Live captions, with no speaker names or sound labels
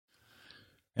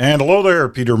And hello there,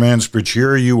 Peter Mansbridge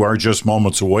here. You are just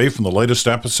moments away from the latest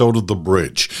episode of The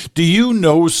Bridge. Do you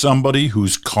know somebody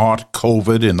who's caught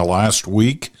COVID in the last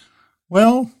week?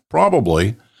 Well,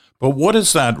 probably. But what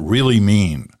does that really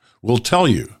mean? We'll tell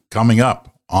you coming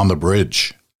up on The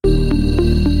Bridge.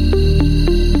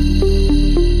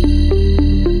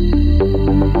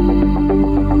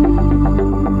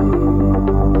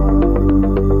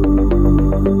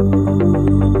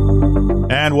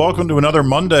 And welcome to another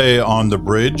Monday on The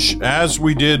Bridge, as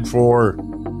we did for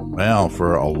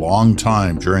a long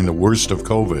time during the worst of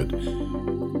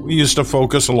COVID. We used to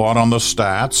focus a lot on the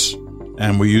stats,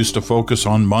 and we used to focus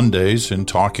on Mondays in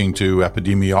talking to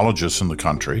epidemiologists in the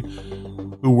country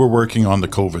who were working on the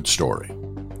COVID story.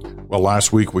 Well,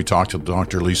 last week we talked to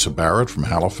Dr. Lisa Barrett from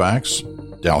Halifax,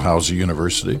 Dalhousie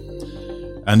University.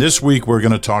 And this week we're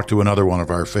going to talk to another one of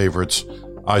our favorites,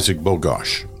 Isaac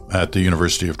Bogoch at the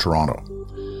University of Toronto.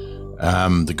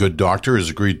 The good doctor has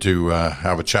agreed to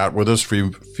have a chat with us for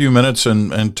a few minutes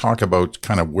and talk about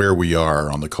kind of where we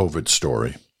are on the COVID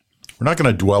story. We're not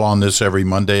going to dwell on this every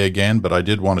Monday again, but I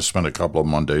did want to spend a couple of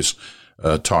Mondays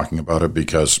talking about it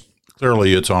because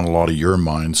clearly it's on a lot of your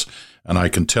minds, and I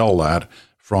can tell that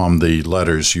from the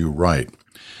letters you write.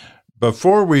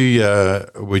 Before we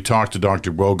talk to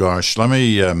Dr. Bogoch, let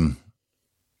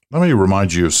me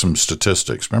remind you of some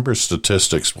statistics. Remember,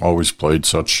 statistics always played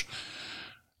such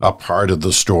a part of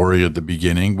the story at the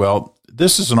beginning. Well,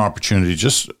 this is an opportunity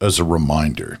just as a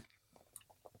reminder.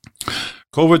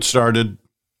 COVID started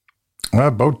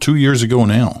about 2 years ago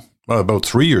now. Well, about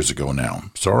 3 years ago now.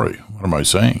 Sorry, what am I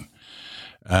saying?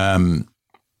 And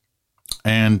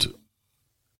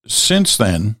since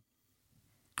then,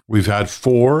 we've had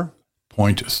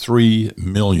 4.3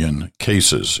 million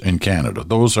cases in Canada.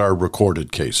 Those are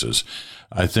recorded cases.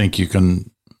 I think you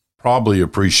can probably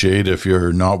appreciate, if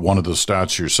you're not one of the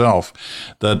stats yourself,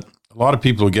 that a lot of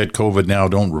people who get COVID now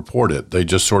don't report it. They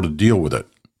just sort of deal with it.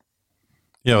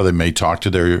 You know, they may talk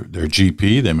to their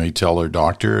GP. They may tell their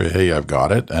doctor, hey, I've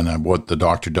got it. And what the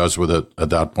doctor does with it at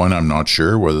that point, I'm not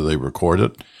sure whether they record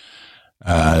it,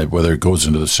 whether it goes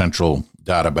into the central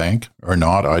data bank or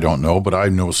not. I don't know. But I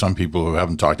know some people who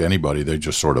haven't talked to anybody. They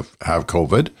just sort of have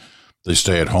COVID. They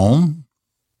stay at home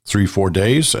 3-4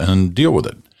 days and deal with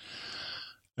it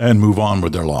and move on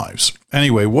with their lives.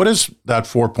 Anyway, what does that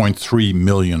 4.3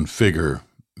 million figure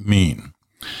mean?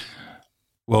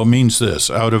 Well, it means this.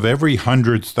 Out of every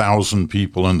 100,000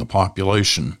 people in the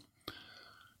population,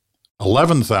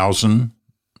 11,000,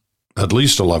 at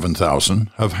least 11,000,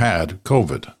 have had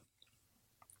COVID.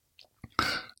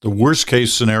 The worst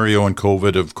case scenario in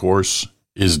COVID, of course,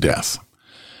 is death.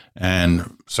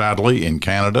 And sadly, in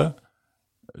Canada,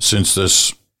 since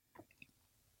this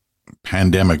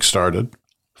pandemic started,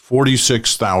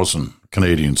 46,000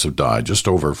 Canadians have died, just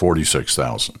over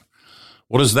 46,000.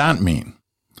 What does that mean?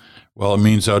 Well, it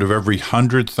means out of every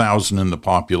 100,000 in the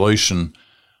population,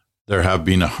 there have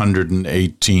been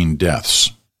 118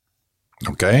 deaths.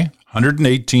 Okay?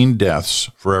 118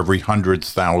 deaths for every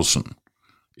 100,000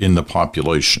 in the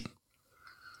population.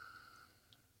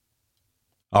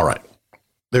 All right.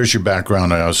 There's your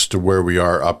background as to where we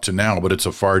are up to now, but it's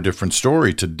a far different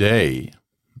story today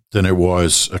than it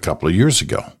was a couple of years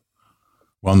ago,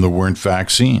 when there weren't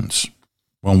vaccines,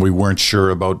 when we weren't sure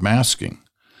about masking,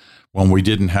 when we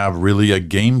didn't have really a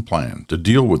game plan to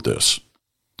deal with this.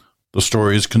 The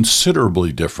story is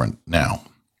considerably different now.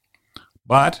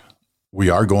 But we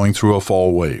are going through a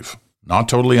fall wave. Not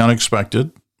totally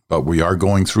unexpected, but we are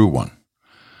going through one.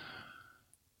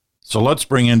 So let's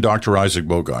bring in Dr. Isaac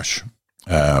Bogoch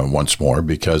once more,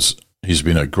 because he's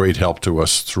been a great help to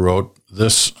us throughout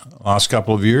this last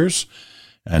couple of years,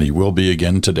 and he will be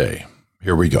again today.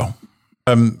 Here we go.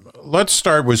 Let's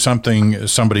start with something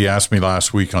somebody asked me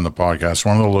last week on the podcast.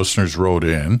 One of the listeners wrote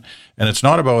in, and it's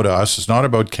not about us. It's not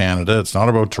about Canada. It's not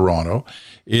about Toronto.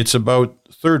 It's about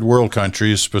third world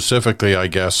countries, specifically, I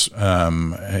guess,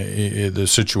 the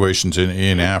situations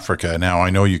in Africa. Now, I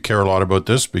know you care a lot about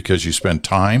this because you spent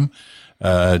time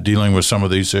dealing with some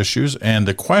of these issues. And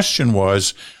the question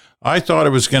was, I thought it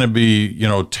was going to be,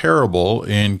 terrible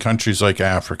in countries like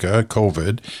Africa,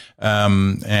 COVID,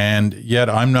 and yet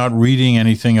I'm not reading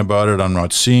anything about it. I'm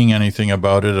not seeing anything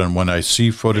about it. And when I see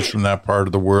footage from that part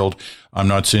of the world, I'm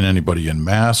not seeing anybody in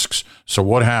masks. So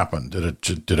what happened?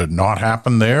 Did it not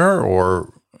happen there,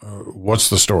 or what's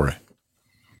the story?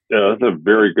 Yeah, that's a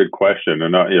very good question.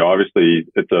 And obviously,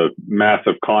 it's a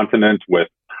massive continent with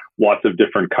lots of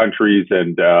different countries,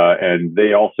 and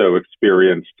they also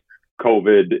experienced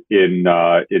COVID in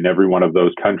every one of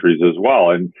those countries as well.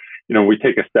 And we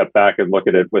take a step back and look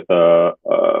at it with a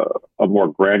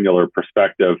more granular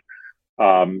perspective.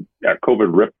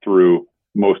 COVID ripped through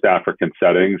most African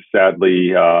settings.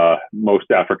 Sadly,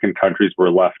 most African countries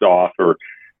were left off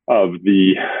of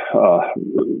the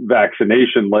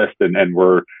vaccination list and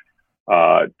were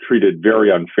treated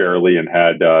very unfairly and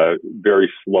had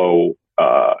very slow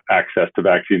access to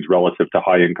vaccines relative to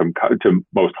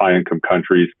most high income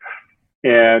countries.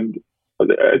 And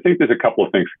I think there's a couple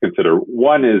of things to consider.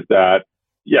 One is that,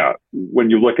 when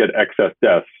you look at excess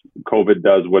deaths, COVID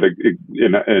does what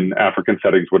in African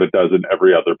settings, what it does in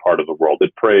every other part of the world.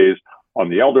 It preys on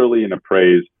the elderly and it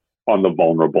preys on the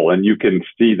vulnerable. And you can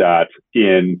see that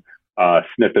in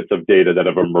snippets of data that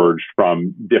have emerged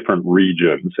from different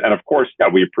regions. And of course,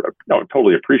 we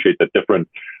totally appreciate that different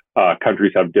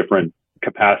countries have different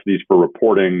capacities for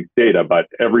reporting data, but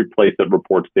every place that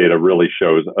reports data really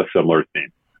shows a similar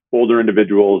theme. Older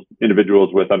individuals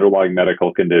with underlying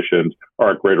medical conditions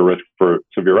are at greater risk for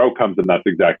severe outcomes, and that's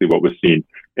exactly what was seen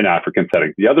in African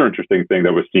settings. The other interesting thing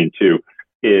that was seen too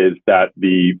is that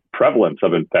the prevalence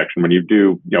of infection, when you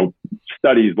do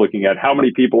studies looking at how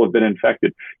many people have been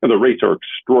infected, the rates are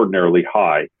extraordinarily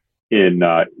high in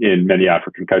many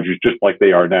African countries, just like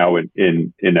they are now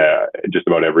in just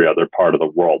about every other part of the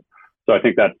world. So I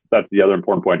think that's the other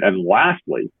important point. And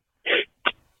lastly,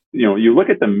 you look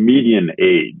at the median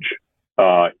age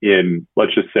in,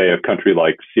 let's just say, a country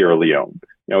like Sierra Leone.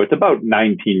 It's about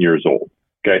 19 years old.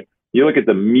 Okay, you look at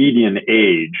the median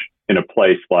age in a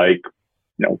place like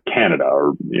Canada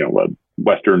or a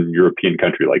Western European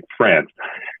country like France.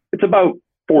 It's about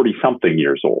 40-something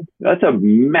years old. That's a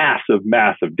massive,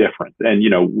 massive difference. And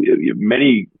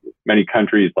many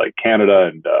countries like Canada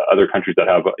and other countries that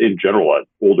have, in general, an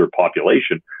older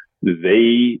population,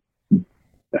 they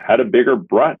had a bigger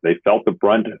brunt. They felt the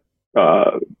brunt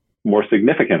more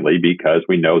significantly because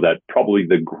we know that probably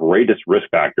the greatest risk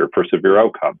factor for severe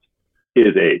outcomes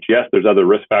is age. Yes, there's other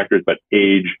risk factors, but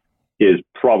age is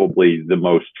probably the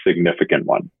most significant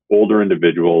one. Older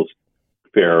individuals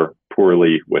fare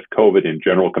poorly with COVID in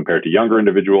general compared to younger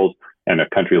individuals, and a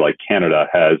country like Canada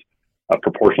has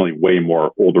proportionally way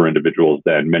more older individuals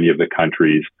than many of the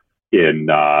countries in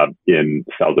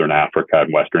Southern Africa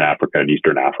and Western Africa and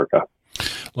Eastern Africa.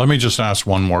 Let me just ask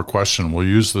one more question. We'll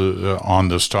use on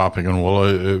this topic, and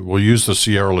we'll use the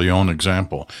Sierra Leone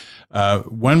example.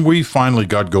 When we finally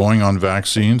got going on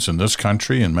vaccines in this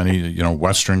country and many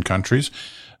Western countries,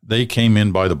 they came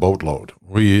in by the boatload.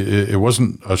 It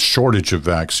wasn't a shortage of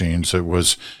vaccines. It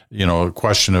was a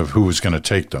question of who was going to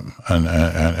take them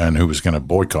and who was going to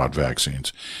boycott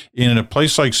vaccines. In a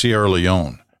place like Sierra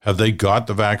Leone, have they got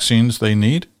the vaccines they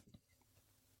need?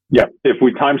 Yeah. If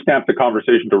we timestamp the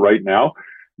conversation to right now,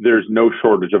 there's no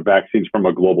shortage of vaccines from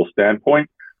a global standpoint.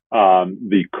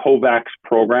 The COVAX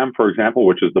program, for example,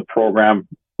 which is the program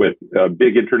with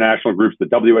big international groups, the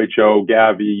WHO,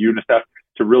 Gavi, UNICEF,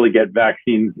 to really get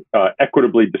vaccines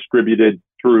equitably distributed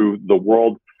through the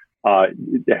world.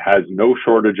 It has no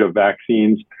shortage of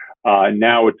vaccines.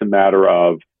 Now it's a matter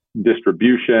of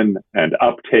distribution and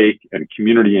uptake and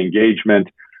community engagement.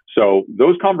 So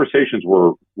those conversations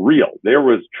were real. There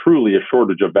was truly a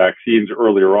shortage of vaccines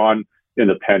earlier on in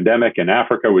the pandemic, and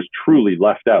Africa was truly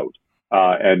left out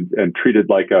and treated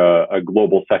like a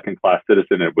global second-class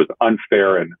citizen. It was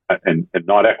unfair and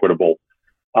not equitable.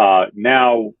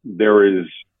 Now there is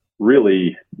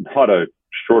really not a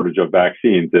shortage of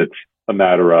vaccines. It's a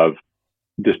matter of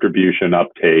distribution,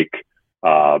 uptake,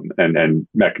 and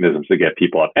mechanisms to get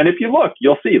people up. And if you look,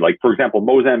 you'll see, like, for example,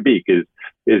 Mozambique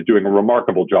is doing a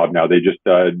remarkable job now. They just,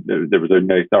 there was a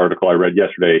nice article I read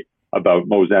yesterday about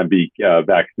Mozambique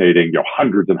vaccinating,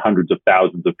 hundreds and hundreds of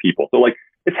thousands of people. So, like,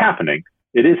 it's happening.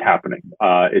 It is happening.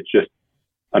 It's just,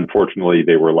 unfortunately,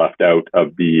 they were left out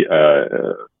of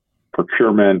the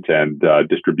procurement and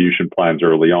distribution plans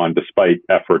early on, despite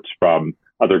efforts from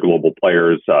other global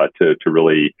players to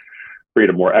really create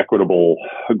a more equitable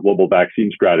global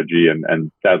vaccine strategy,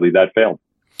 and sadly that failed.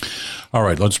 All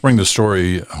right, let's bring the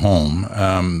story home.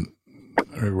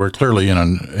 We're clearly in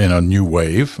a new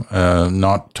wave,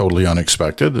 not totally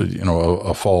unexpected,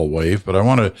 a fall wave. But I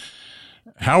want to,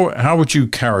 how would you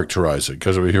characterize it?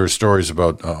 Because we hear stories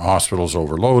about hospitals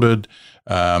overloaded.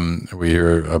 We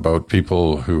hear about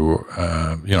people who,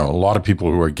 a lot of people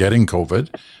who are getting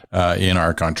COVID in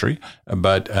our country,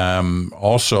 but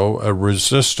also a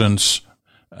resistance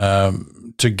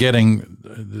to getting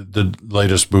the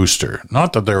latest booster.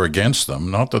 Not that they're against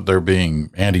them, not that they're being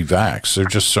anti-vax. They're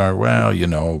just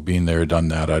been there, done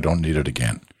that. I don't need it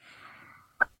again.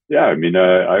 Yeah, I mean,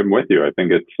 I'm with you. I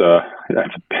think it's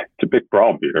a big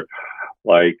problem here.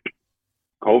 Like,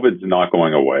 COVID's not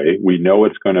going away. We know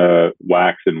it's going to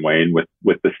wax and wane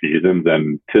with the seasons,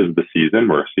 and 'tis the season.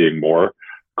 We're seeing more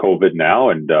COVID now,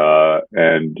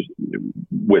 and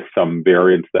with some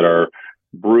variants that are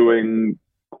brewing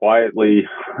quietly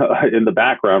in the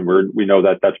background, we know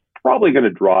that that's probably going to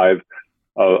drive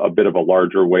a bit of a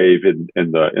larger wave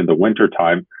in the winter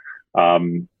time.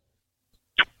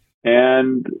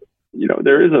 And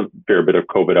there is a fair bit of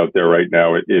COVID out there right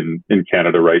now in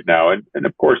Canada right now, and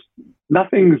of course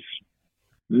nothing's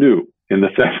new in the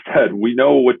sense that we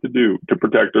know what to do to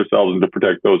protect ourselves and to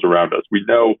protect those around us. We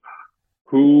know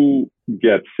who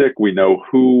gets sick. We know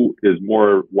who is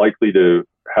more likely to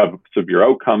have severe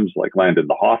outcomes, like land in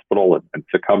the hospital and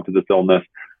succumb to this illness.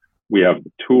 We have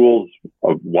tools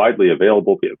widely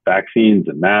available. We have vaccines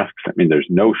and masks. I mean, there's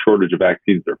no shortage of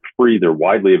vaccines. They're free. They're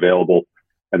widely available.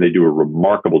 And they do a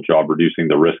remarkable job reducing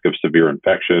the risk of severe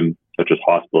infection, such as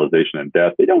hospitalization and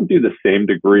death. They don't do the same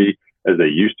degree as they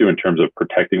used to in terms of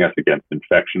protecting us against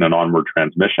infection and onward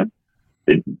transmission.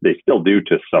 They still do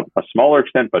to a smaller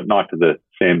extent, but not to the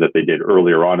same that they did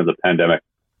earlier on in the pandemic.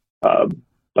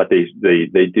 But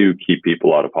they do keep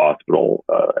people out of hospital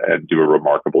and do a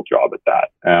remarkable job at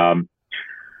that.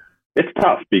 It's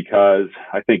tough because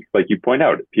I think, like you point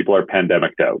out, people are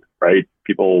pandemicked out, right?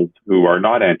 People who are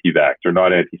not anti-vax or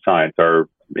not anti-science are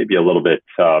maybe a little bit,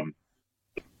 I'm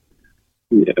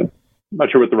not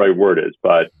sure what the right word is,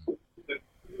 but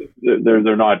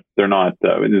they're not.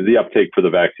 The uptake for the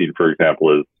vaccine, for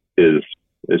example, is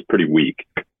pretty weak.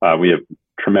 We have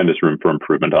tremendous room for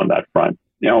improvement on that front.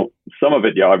 Some of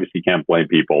it, you obviously can't blame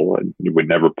people, and you would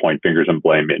never point fingers and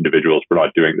blame individuals for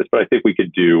not doing this. But I think we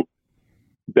could do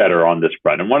better on this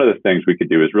front. And one of the things we could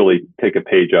do is really take a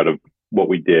page out of what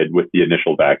we did with the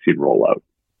initial vaccine rollout.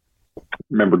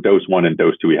 Remember, dose 1 and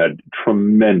dose 2, we had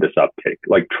tremendous uptake.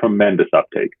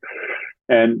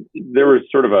 And there was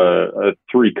sort of a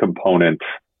three component,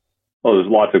 there's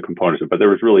lots of components, but there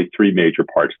was really three major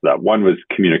parts to that. One was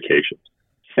communications,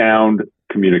 sound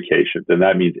communications. And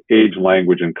that means age,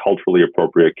 language, and culturally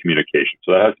appropriate communication.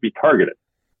 So that has to be targeted.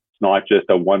 Not just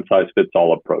a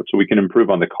one-size-fits-all approach. So we can improve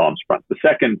on the comms front. The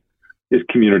second is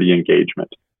community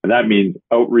engagement. And that means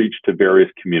outreach to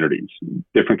various communities,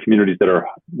 different communities that are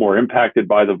more impacted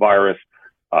by the virus,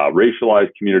 racialized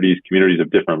communities, communities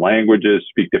of different languages,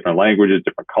 speak different languages,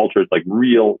 different cultures, like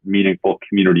real meaningful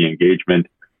community engagement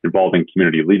involving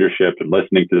community leadership and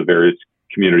listening to the various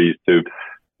communities to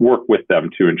work with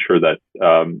them to ensure that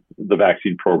the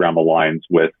vaccine program aligns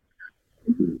with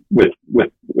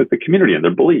the community and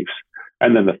their beliefs.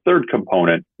 And then the third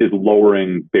component is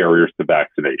lowering barriers to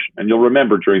vaccination. And you'll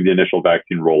remember during the initial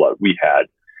vaccine rollout, we had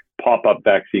pop-up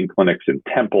vaccine clinics in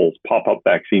temples, pop-up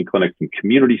vaccine clinics in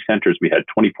community centers. We had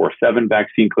 24/7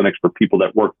 vaccine clinics for people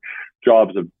that work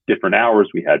jobs of different hours.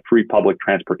 We had free public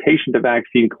transportation to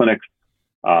vaccine clinics.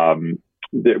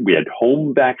 We had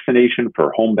home vaccination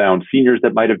for homebound seniors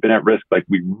that might have been at risk. Like,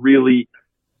 we really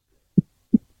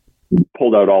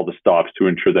pulled out all the stops to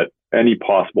ensure that any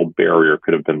possible barrier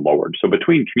could have been lowered. So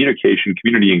between communication,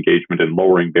 community engagement, and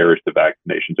lowering barriers to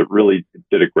vaccinations, it really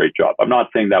did a great job. I'm not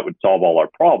saying that would solve all our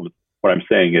problems. What I'm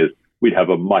saying is we'd have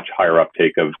a much higher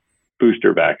uptake of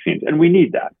booster vaccines. And we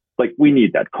need that. We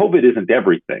need that. COVID isn't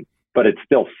everything, but it's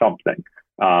still something.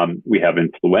 We have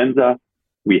influenza.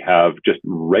 We have just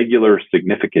regular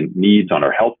significant needs on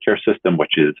our healthcare system,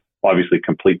 which is obviously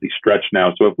completely stretched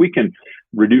now. So if we can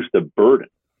reduce the burden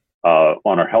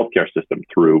on our healthcare system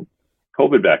through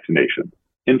COVID vaccination,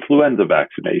 influenza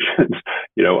vaccinations,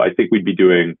 I think we'd be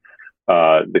doing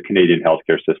the Canadian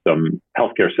healthcare systems,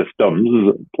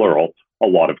 plural, a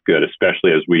lot of good,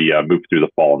 especially as we move through the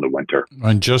fall and the winter.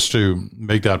 And just to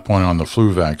make that point on the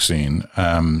flu vaccine,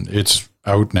 it's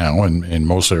out now in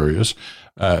most areas.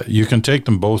 You can take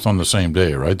them both on the same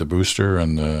day, right? The booster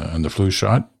and the flu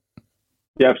shot?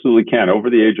 You absolutely can. Over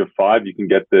the age of 5, you can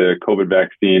get the COVID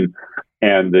vaccine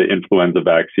and the influenza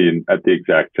vaccine at the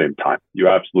exact same time. You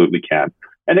absolutely can.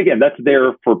 And again, that's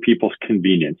there for people's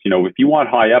convenience. If you want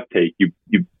high uptake,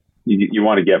 you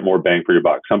want to get more bang for your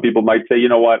buck. Some people might say, you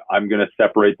know what, I'm going to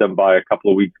separate them by a couple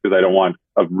of weeks because I don't want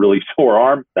a really sore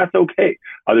arm. That's okay.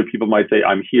 Other people might say,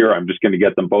 I'm just going to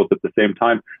get them both at the same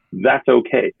time. That's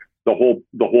okay. The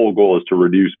whole goal is to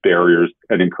reduce barriers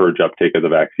and encourage uptake of the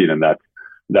vaccine, and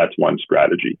that's one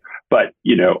strategy. But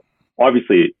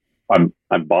obviously, I'm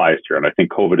biased here, and I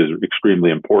think COVID is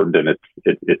extremely important, and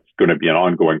it's going to be an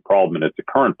ongoing problem, and it's a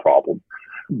current problem.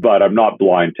 But I'm not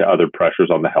blind to other pressures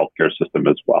on the healthcare system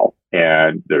as well.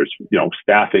 And there's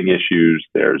staffing issues,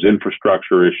 there's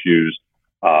infrastructure issues,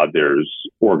 there's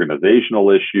organizational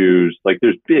issues.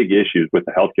 There's big issues with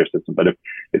the healthcare system. But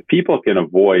if people can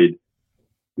avoid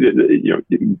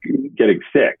getting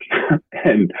sick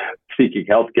and seeking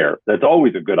healthcare. That's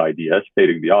always a good idea,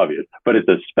 stating the obvious, but it's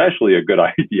especially a good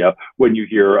idea when you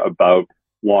hear about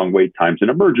long wait times in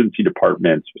emergency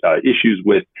departments, issues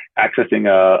with accessing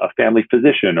a family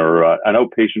physician or an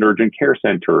outpatient urgent care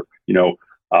center,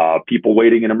 people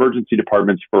waiting in emergency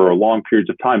departments for long periods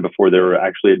of time before they're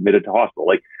actually admitted to hospital.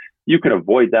 Like, you can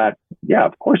avoid that. Yeah,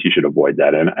 of course you should avoid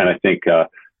that. And I think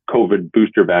COVID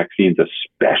booster vaccines,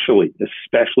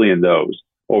 especially in those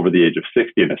over the age of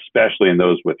 60, and especially in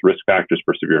those with risk factors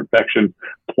for severe infection,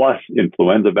 plus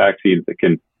influenza vaccines that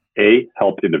can A,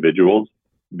 help individuals,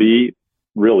 B,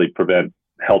 really prevent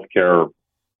healthcare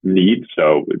needs,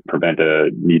 so prevent a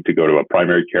need to go to a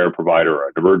primary care provider or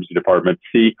an emergency department,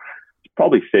 C,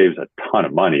 probably saves a ton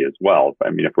of money as well. I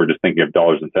mean, if we're just thinking of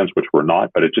dollars and cents, which we're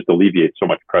not, but it just alleviates so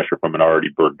much pressure from an already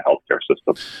burdened healthcare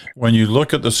system. When you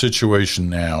look at the situation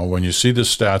now, when you see the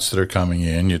stats that are coming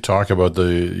in, you talk about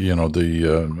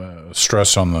the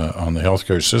stress on the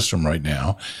healthcare system right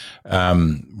now.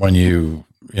 When you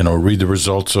read the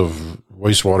results of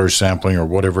wastewater sampling or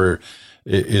whatever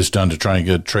is done to try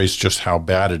and trace just how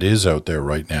bad it is out there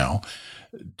right now,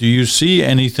 do you see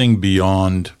anything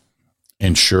beyond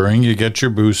ensuring you get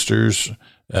your boosters,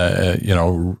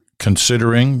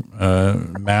 considering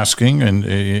masking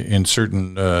in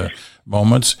certain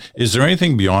moments? Is there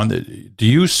anything beyond it? Do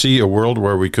you see a world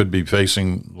where we could be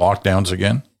facing lockdowns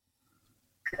again?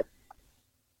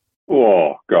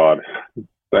 Oh, God.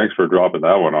 Thanks for dropping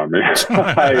that one on me.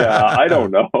 I don't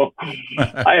know.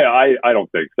 I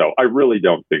don't think so. I really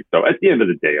don't think so. At the end of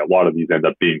the day, a lot of these end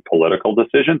up being political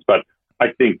decisions, but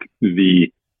I think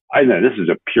I know this is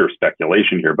a pure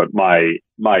speculation here, but my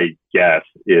guess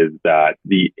is that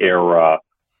the era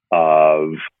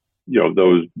of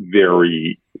those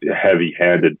very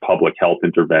heavy-handed public health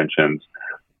interventions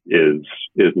is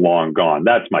long gone.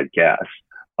 That's my guess.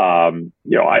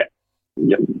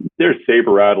 There's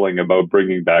saber rattling about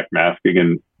bringing back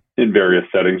masking in various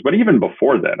settings, but even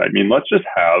before then, I mean, let's just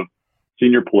have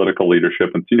senior political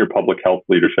leadership and senior public health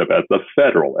leadership at the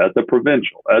federal, at the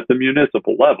provincial, at the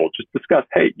municipal level, just discuss,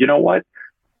 hey, you know what?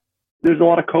 There's a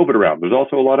lot of COVID around. There's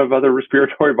also a lot of other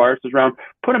respiratory viruses around.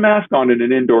 Put a mask on in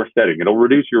an indoor setting. It'll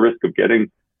reduce your risk of getting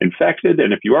infected.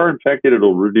 And if you are infected,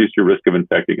 it'll reduce your risk of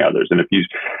infecting others. And if you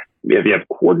have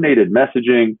coordinated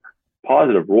messaging,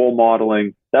 positive role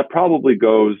modeling, that probably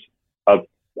goes I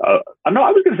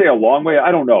was going to say a long way.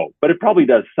 I don't know, but it probably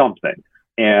does something.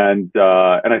 And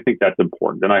I think that's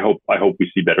important. And I hope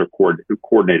we see better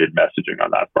coordinated messaging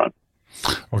on that front.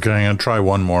 Okay, I'm going to try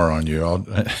one more on you.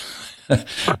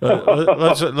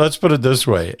 Let's put it this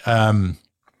way. I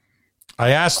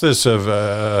asked this of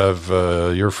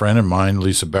your friend of mine,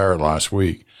 Lisa Barrett, last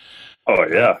week. Oh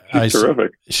yeah, she's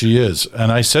terrific. She is,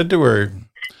 and I said to her,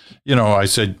 I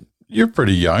said, "You're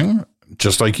pretty young,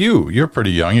 just like you. You're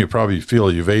pretty young. You probably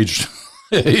feel you've aged."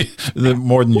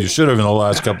 More than you should have in the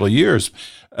last couple of years.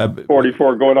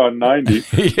 44 going on 90.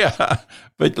 Yeah.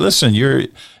 But listen, you're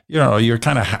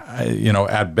kind of,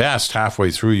 at best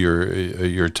halfway through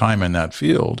your time in that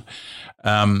field.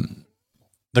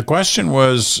 The question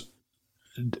was,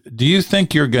 do you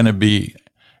think you're going to be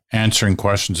answering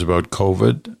questions about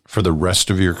COVID for the rest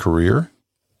of your career?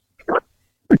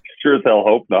 Sure as hell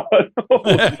hope not.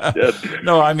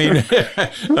 No, I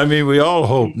mean, we all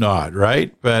hope not,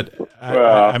 right? But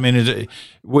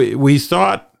we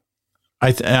thought.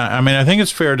 I think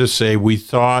it's fair to say we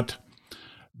thought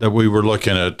that we were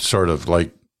looking at sort of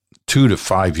like 2 to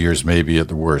 5 years, maybe at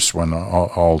the worst, when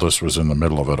all this was in the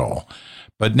middle of it all.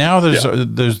 But now there's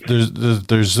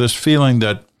this feeling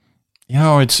that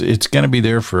it's going to be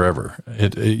there forever.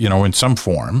 In some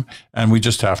form, and we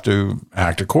just have to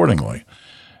act accordingly.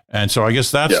 And so I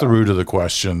guess that's the root of the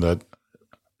question, that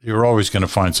you're always going to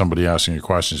find somebody asking you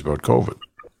questions about COVID.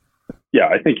 Yeah,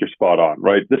 I think you're spot on,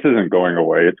 right? This isn't going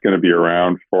away. It's going to be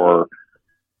around for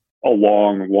a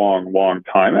long, long, long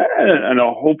time. And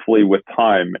hopefully with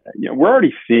time, we're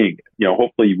already seeing it.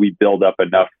 Hopefully we build up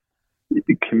enough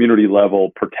community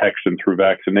level protection through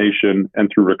vaccination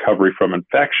and through recovery from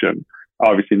infection.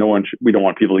 Obviously, we don't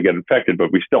want people to get infected,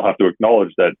 but we still have to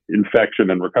acknowledge that infection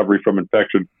and recovery from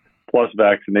infection plus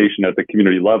vaccination at the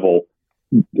community level,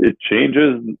 it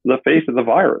changes the face of the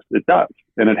virus. It does,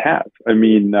 and it has. I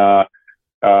mean, at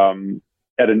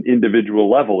an individual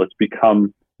level, it's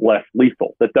become less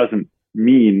lethal. That doesn't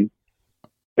mean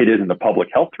it isn't a public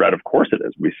health threat. Of course it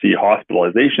is. We see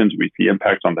hospitalizations, we see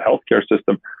impacts on the healthcare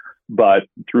system, but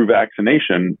through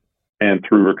vaccination and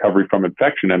through recovery from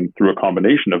infection and through a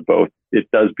combination of both,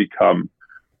 it does become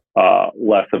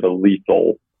less of a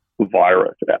lethal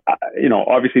virus.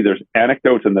 Obviously there's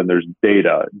anecdotes and then there's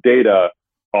data. Data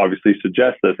obviously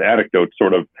suggest this, anecdotes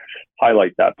sort of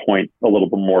highlight that point a little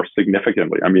bit more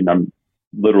significantly. I mean, I'm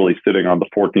literally sitting on the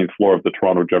 14th floor of the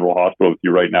Toronto General Hospital with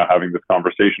you right now having this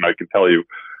conversation. I can tell you,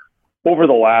 over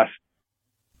the last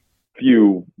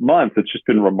few months, it's just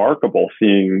been remarkable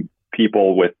seeing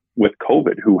people with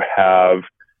COVID who have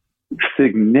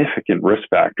significant risk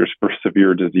factors for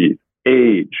severe disease,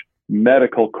 age,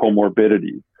 medical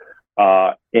comorbidity,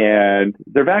 and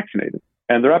they're vaccinated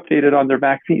and they're updated on their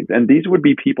vaccines. And these would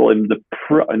be people in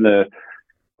the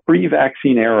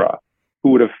pre-vaccine era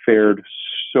who would have fared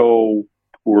so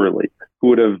poorly, who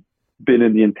would have been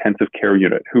in the intensive care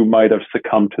unit, who might have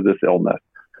succumbed to this illness.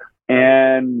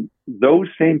 And those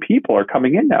same people are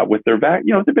coming in now with their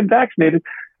they've been vaccinated.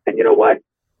 And you know what?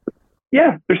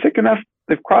 Yeah, they're sick enough.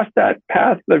 They've crossed that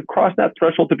path. They've crossed that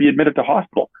threshold to be admitted to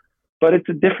hospital. But it's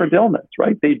a different illness,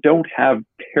 right? They don't have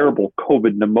terrible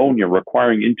COVID pneumonia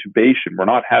requiring intubation. We're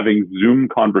not having Zoom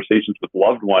conversations with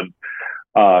loved ones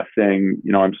saying,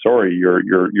 I'm sorry,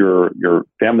 your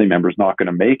family member's not going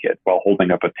to make it while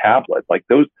holding up a tablet. Like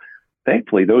those,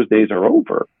 thankfully, those days are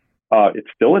over. It's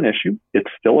still an issue. It's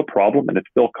still a problem, and it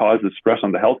still causes stress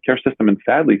on the healthcare system. And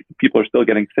sadly, people are still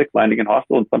getting sick, landing in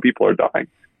hospital, and some people are dying.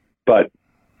 But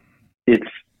it's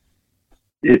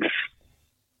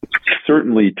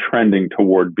certainly trending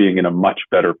toward being in a much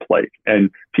better place. And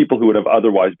people who would have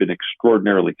otherwise been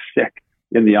extraordinarily sick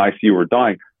in the ICU or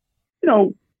dying,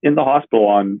 in the hospital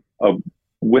on a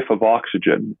whiff of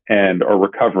oxygen and are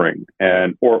recovering,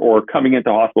 and or coming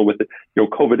into hospital with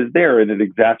COVID is there and it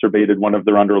exacerbated one of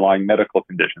their underlying medical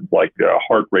conditions like a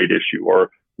heart rate issue or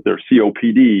their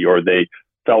COPD, or they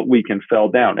felt weak and fell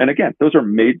down. And again, those are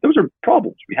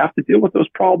problems. We have to deal with those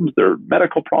problems. They're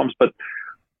medical problems, but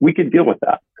we can deal with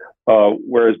that.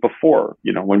 Whereas before,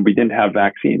 when we didn't have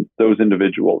vaccines, those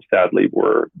individuals sadly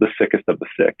were the sickest of the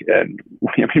sick. And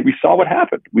we saw what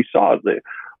happened. We saw the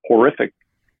horrific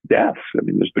deaths.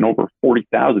 There's been over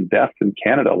 40,000 deaths in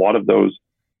Canada. A lot of those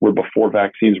were before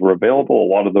vaccines were available.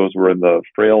 A lot of those were in the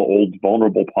frail, old,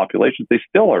 vulnerable populations. They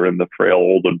still are in the frail,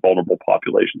 old, and vulnerable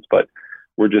populations, but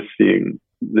we're just seeing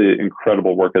the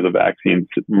incredible work of the vaccines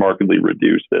to markedly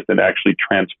reduce this and actually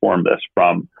transform this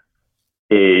from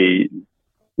a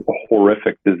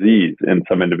horrific disease in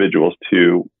some individuals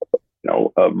to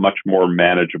a much more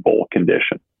manageable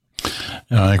condition.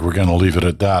 I think we're going to leave it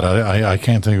at that. I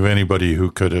can't think of anybody who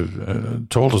could have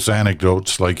told us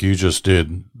anecdotes like you just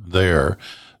did there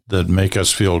that make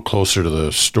us feel closer to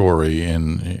the story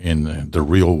in the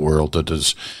real world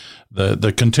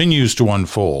that continues to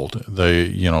unfold.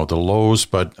 The lows,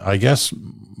 but I guess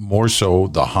more so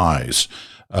the highs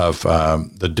of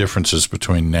the differences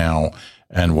between now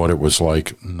and what it was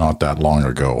like not that long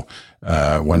ago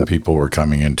when people were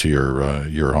coming into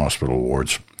your hospital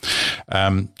wards.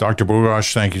 Dr.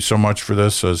 Bogoch, thank you so much for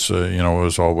this. As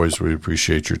always, we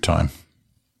appreciate your time.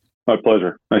 My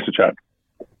pleasure. Nice to chat.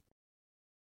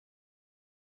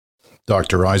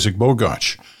 Dr. Isaac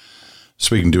Bogoch,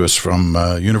 speaking to us from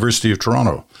University of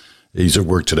Toronto. He's at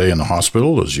work today in the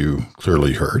hospital, as you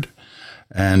clearly heard.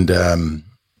 And,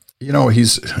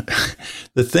 he's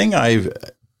the thing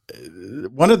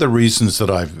one of the reasons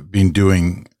that I've been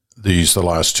doing these the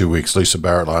last 2 weeks, Lisa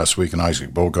Barrett last week and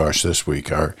Isaac Bogoch this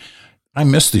week, I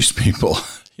miss these people.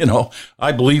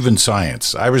 I believe in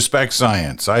science. I respect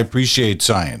science. I appreciate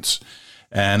science.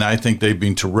 And I think they've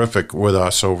been terrific with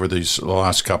us over these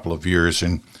last couple of years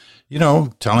and,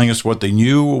 telling us what they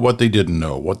knew, what they didn't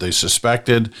know, what they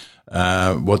suspected,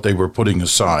 what they were putting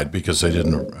aside because they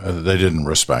didn't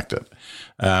respect it.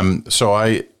 So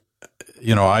I've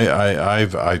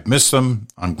missed them.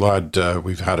 I'm glad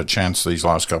we've had a chance these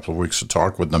last couple of weeks to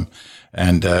talk with them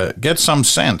and get some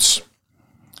sense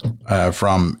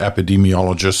from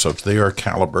epidemiologists of their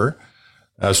caliber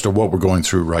as to what we're going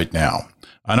through right now.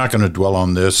 I'm not going to dwell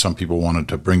on this. Some people wanted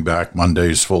to bring back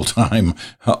Mondays full time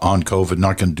on COVID.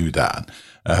 Not going to do that.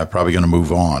 Probably going to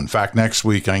move on. In fact, next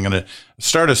week I'm going to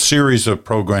start a series of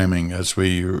programming as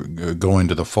we go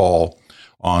into the fall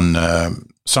on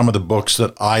some of the books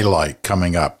that I like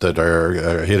coming up that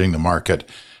are hitting the market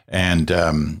and,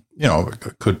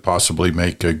 could possibly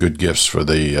make good gifts for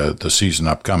the season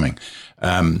upcoming.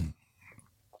 I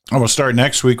will start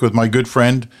next week with my good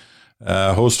friend,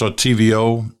 host of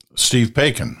TVO, Steve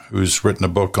Paikin, who's written a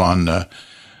book on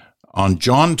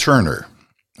John Turner.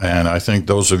 And I think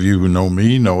those of you who know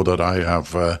me know that I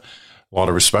have a lot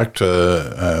of respect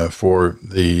for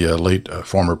the late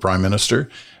former Prime Minister.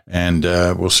 And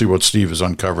we'll see what Steve has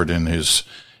uncovered in his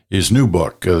new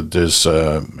book that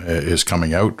is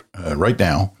coming out right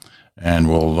now. And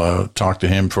we'll talk to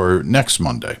him for next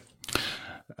Monday.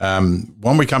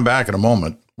 When we come back in a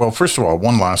moment, well, first of all,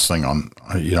 one last thing on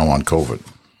COVID.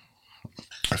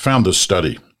 I found this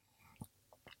study.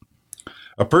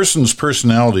 A person's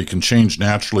personality can change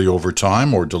naturally over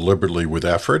time or deliberately with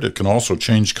effort. It can also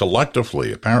change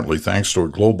collectively, apparently thanks to a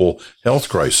global health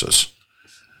crisis.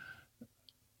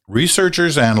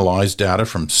 Researchers analyzed data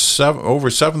from over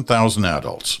 7,000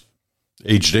 adults,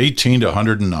 aged 18 to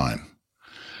 109.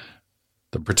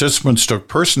 The participants took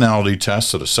personality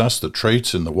tests that assessed the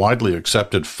traits in the widely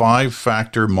accepted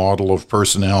 5-factor model of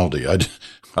personality.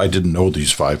 I didn't know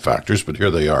these 5 factors, but here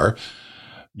they are.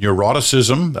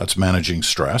 Neuroticism, that's managing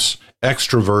stress.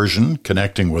 Extroversion,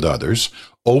 connecting with others.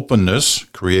 Openness,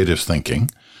 creative thinking.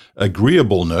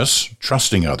 Agreeableness,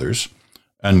 trusting others.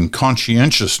 And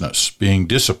conscientiousness, being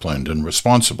disciplined and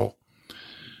responsible.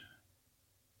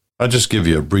 I'll just give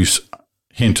you a brief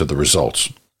hint of the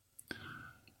results.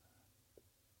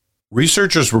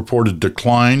 Researchers reported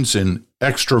declines in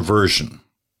extroversion,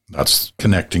 that's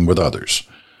connecting with others,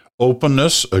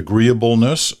 openness,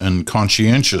 agreeableness, and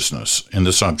conscientiousness in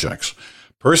the subjects.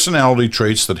 Personality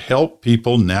traits that help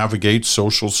people navigate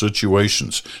social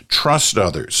situations, trust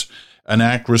others, and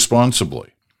act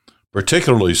responsibly.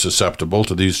 Particularly susceptible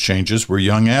to these changes were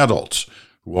young adults,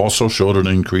 who also showed an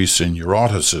increase in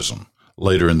neuroticism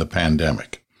later in the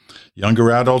pandemic.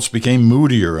 Younger adults became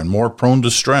moodier and more prone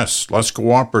to stress, less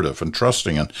cooperative and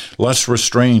trusting, and less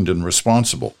restrained and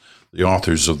responsible, the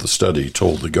authors of the study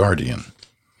told The Guardian.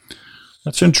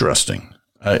 That's interesting.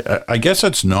 I guess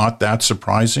it's not that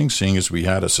surprising, seeing as we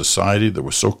had a society that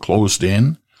was so closed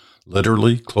in,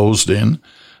 literally closed in,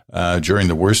 during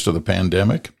the worst of the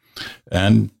pandemic.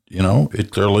 And,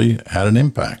 it clearly had an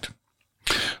impact.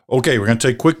 Okay, we're going to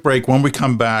take a quick break. When we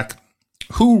come back,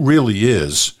 who really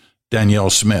is Danielle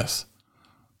Smith?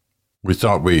 We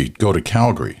thought we'd go to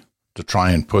Calgary to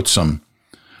try and put some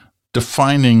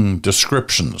defining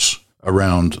descriptions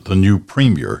around the new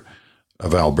Premier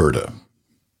of Alberta.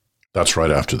 That's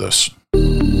right after this.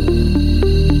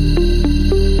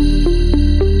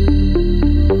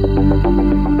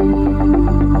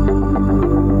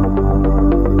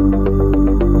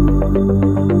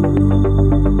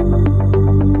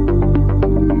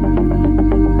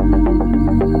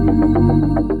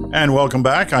 And welcome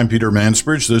back. I'm Peter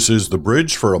Mansbridge. This is The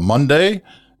Bridge for a Monday.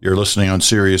 You're listening on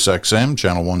Sirius XM,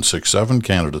 Channel 167,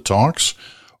 Canada Talks,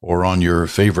 or on your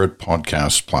favorite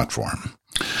podcast platform.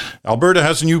 Alberta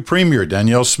has a new Premier,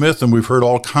 Danielle Smith, and we've heard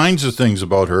all kinds of things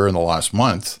about her in the last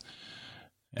month.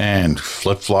 And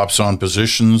flip-flops on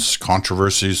positions,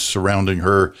 controversies surrounding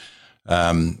her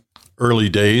early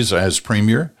days as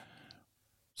Premier.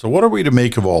 So what are we to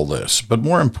make of all this? But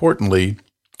more importantly,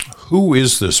 who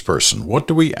is this person? What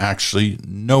do we actually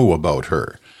know about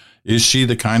her? Is she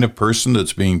the kind of person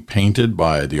that's being painted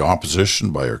by the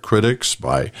opposition, by her critics,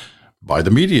 by the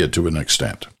media to an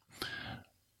extent?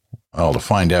 Well, to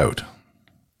find out,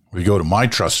 we go to my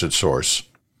trusted source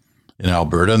in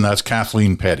Alberta, and that's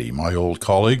Kathleen Petty, my old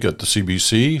colleague at the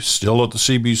CBC, still at the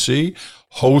CBC,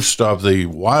 host of the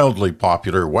wildly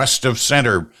popular West of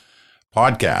Centre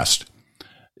podcast.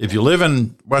 If you live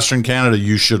in Western Canada,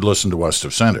 you should listen to West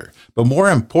of Centre. But more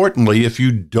importantly, if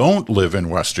you don't live in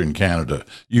Western Canada,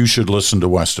 you should listen to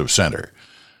West of Centre.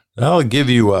 That'll give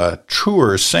you a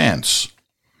truer sense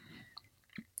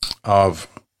of,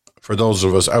 for those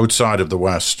of us outside of the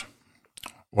West,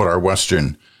 what our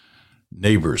Western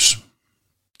neighbors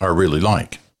are really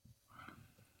like.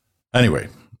 Anyway,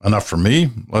 enough from me.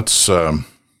 Let's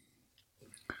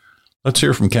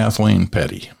hear from Kathleen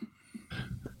Petty.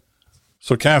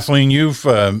 So, Kathleen, you've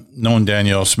known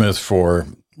Danielle Smith for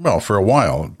a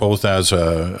while, both as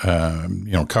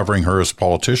covering her as a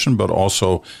politician, but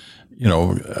also,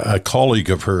 a colleague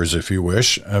of hers, if you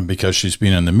wish, because she's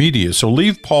been in the media. So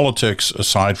leave politics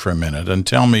aside for a minute and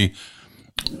tell me,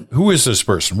 who is this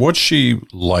person? What's she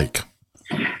like?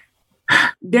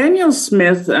 Danielle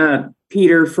Smith,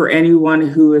 Peter, for anyone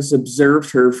who has observed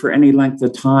her for any length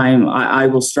of time, I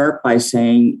will start by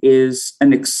saying is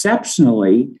an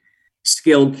exceptionally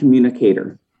skilled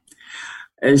communicator.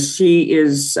 She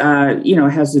is,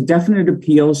 has a definite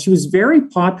appeal. She was very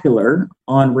popular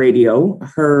on radio.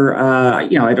 Her,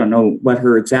 I don't know what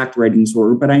her exact ratings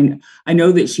were, but I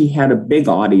know that she had a big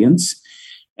audience.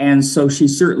 And so she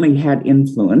certainly had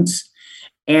influence.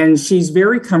 And she's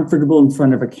very comfortable in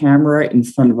front of a camera, in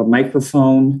front of a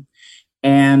microphone,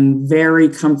 and very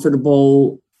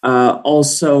comfortable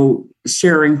also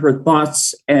sharing her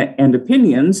thoughts and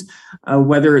opinions,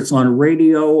 whether it's on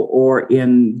radio or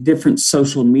in different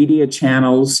social media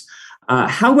channels.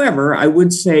 However, I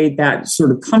would say that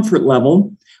sort of comfort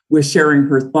level with sharing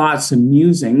her thoughts and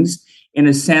musings, in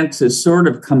a sense, has sort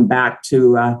of come back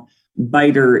to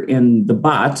bite her in the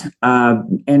butt.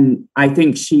 And I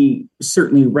think she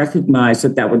certainly recognized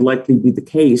that that would likely be the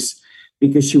case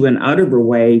because she went out of her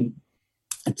way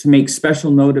to make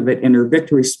special note of it in her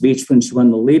victory speech when she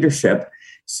won the leadership,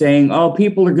 saying, oh,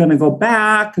 people are going to go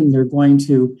back and they're going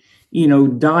to,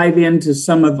 dive into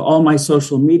some of all my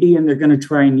social media and they're going to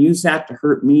try and use that to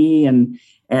hurt me and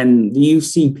the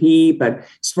UCP. But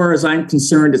as far as I'm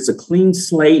concerned, it's a clean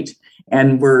slate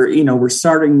and we're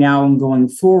starting now and going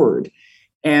forward.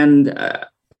 And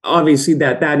obviously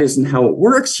that isn't how it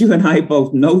works. You and I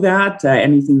both know that.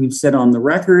 Anything you've said on the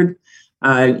record,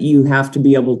 you have to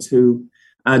be able to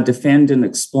defend and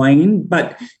explain.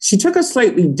 But she took a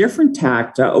slightly different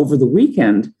tact over the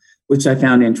weekend, which I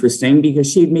found interesting because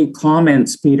she'd made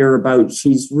comments, Peter, about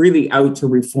she's really out to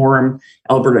reform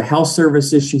Alberta Health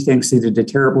Services. She thinks they did a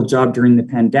terrible job during the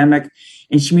pandemic.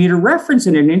 And she made a reference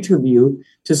in an interview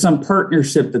to some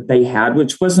partnership that they had,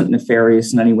 which wasn't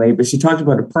nefarious in any way, but she talked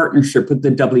about a partnership with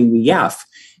the WEF.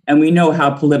 And we know how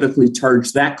politically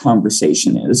charged that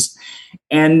conversation is.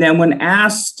 And then when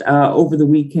asked over the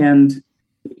weekend,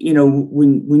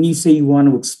 when you say you want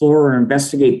to explore or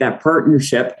investigate that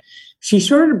partnership, she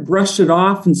sort of brushed it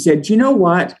off and said, you know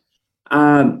what?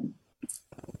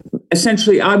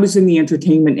 Essentially, I was in the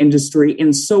entertainment industry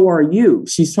and so are you.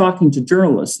 She's talking to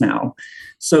journalists now.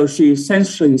 So she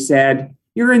essentially said,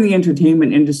 you're in the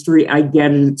entertainment industry. I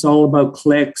get it. It's all about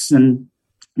clicks and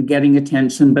getting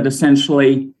attention. But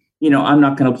essentially, I'm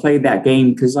not going to play that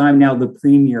game because I'm now the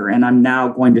premier and I'm now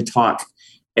going to talk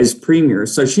as premier.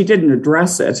 So she didn't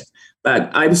address it.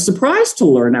 But I was surprised to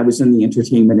learn I was in the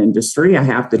entertainment industry, I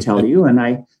have to tell you, and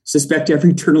I suspect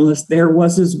every journalist there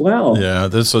was as well. Yeah,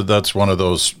 that's one of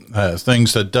those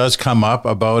things that does come up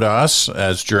about us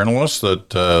as journalists,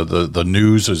 that the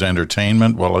news is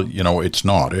entertainment. Well, it's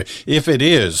not. If it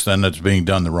is, then it's being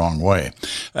done the wrong way.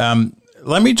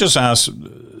 Let me just ask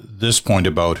this point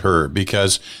about her,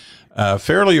 because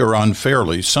fairly or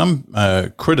unfairly, some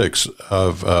critics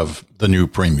of the new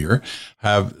premier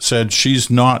have said she's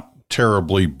not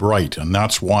terribly bright, and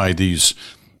that's why these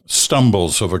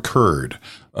stumbles have occurred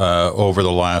over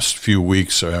the last few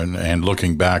weeks and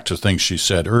looking back to things she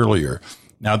said earlier.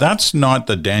 Now, that's not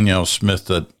the Danielle Smith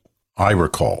that I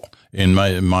recall in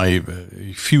my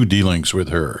few dealings with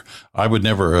her. I would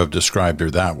never have described her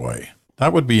that way.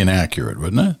 That would be inaccurate,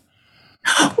 wouldn't it?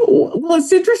 Well,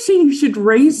 it's interesting you should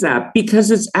raise that because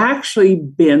it's actually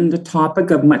been the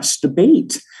topic of much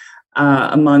debate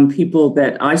among people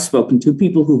that I've spoken to,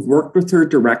 people who've worked with her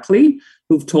directly,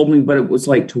 who've told me what it was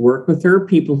like to work with her,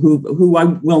 people who I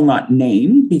will not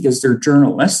name because they're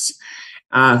journalists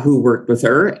who worked with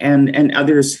her, and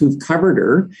others who've covered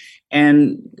her.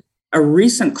 And a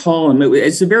recent column,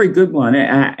 it's a very good one,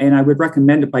 and I would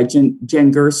recommend it by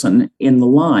Jen Gerson in The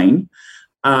Line,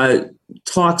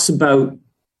 talks about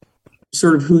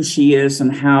sort of who she is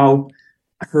and how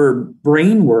her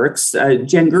brain works.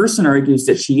 Jen Gerson argues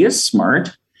that she is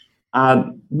smart,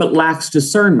 but lacks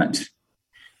discernment.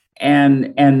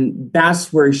 And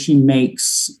that's where she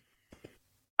makes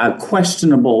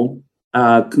questionable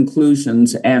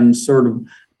conclusions and sort of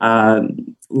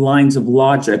lines of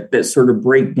logic that sort of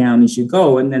break down as you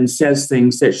go, and then says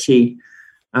things that she,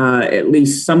 at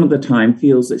least some of the time,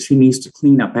 feels that she needs to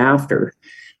clean up after.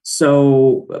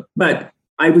 So, but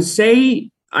I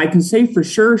can say for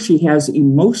sure she has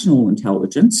emotional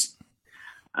intelligence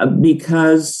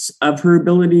because of her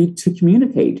ability to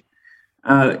communicate.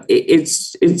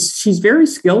 She's very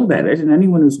skilled at it, and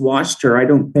anyone who's watched her, I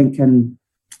don't think can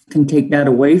take that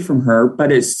away from her.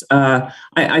 But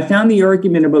I found the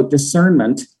argument about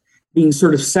discernment being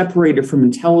sort of separated from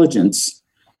intelligence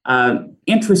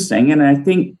interesting, and I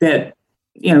think that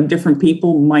different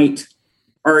people might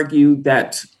argue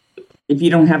that if you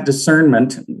don't have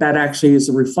discernment, that actually is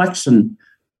a reflection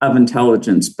of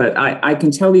intelligence. But I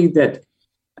can tell you that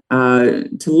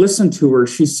to listen to her,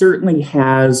 she certainly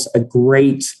has a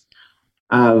great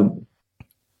handle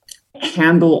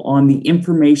on the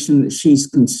information that she's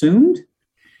consumed,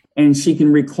 and she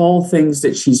can recall things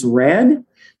that she's read.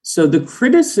 So the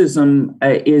criticism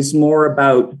is more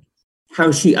about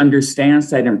how she understands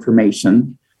that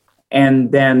information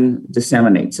and then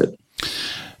disseminates it.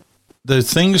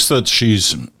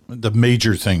 The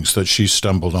major things that she's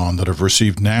stumbled on that have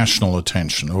received national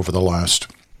attention over the last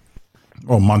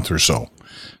month or so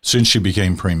since she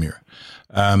became premier.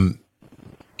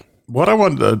 What I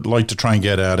would like to try and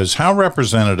get at is how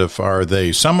representative are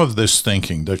they? Some of this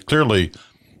thinking that clearly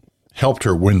helped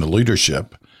her win the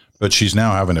leadership, but she's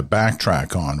now having to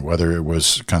backtrack on, whether it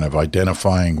was kind of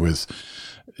identifying with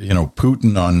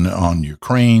Putin on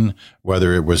Ukraine,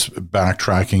 whether it was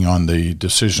backtracking on the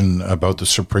decision about the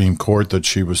Supreme Court that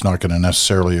she was not going to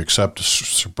necessarily accept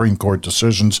Supreme Court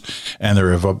decisions, and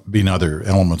there have been other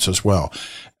elements as well.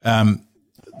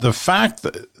 The fact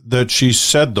that she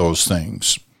said those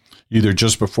things, either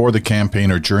just before the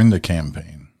campaign or during the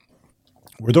campaign,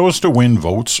 were those to win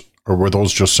votes, or were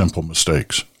those just simple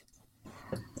mistakes?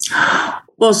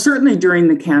 Well, certainly during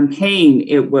the campaign,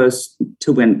 it was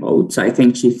to win votes. I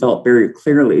think she felt very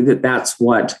clearly that that's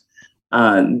what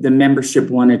the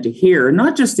membership wanted to hear,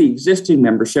 not just the existing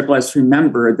membership. Let's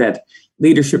remember that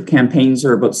leadership campaigns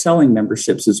are about selling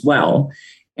memberships as well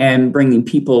and bringing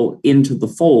people into the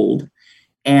fold.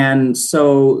 And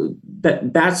so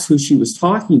that's who she was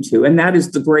talking to. And that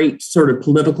is the great sort of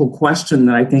political question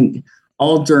that I think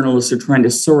all journalists are trying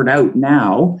to sort out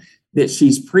now that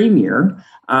she's premier.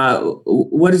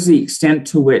 What is the extent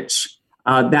to which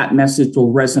that message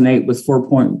will resonate with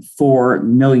 4.4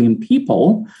 million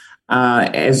people,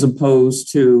 as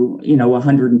opposed to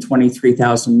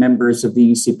 123,000 members of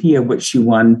the UCP, of which she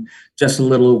won just a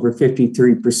little over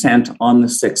 53% on the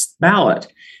sixth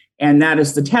ballot. And that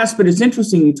is the test. But it's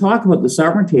interesting, you talk about the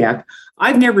Sovereignty Act.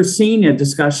 I've never seen a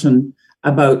discussion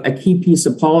about a key piece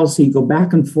of policy go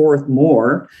back and forth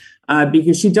more,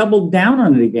 because she doubled down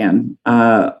on it again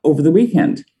over the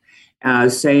weekend,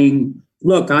 saying,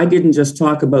 look, I didn't just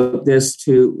talk about this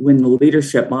to win the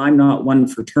leadership. I'm not one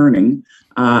for turning.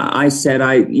 I said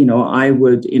I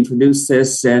would introduce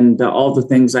this, and all the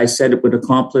things I said it would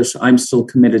accomplish, I'm still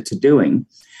committed to doing.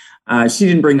 She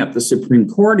didn't bring up the Supreme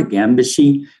Court again, but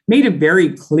she made it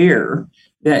very clear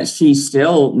that she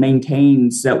still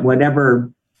maintains that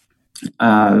whatever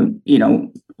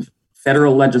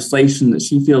federal legislation that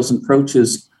she feels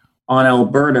encroaches on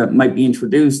Alberta might be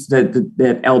introduced,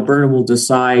 that Alberta will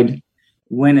decide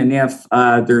when and if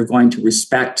they're going to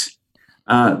respect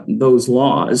those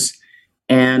laws.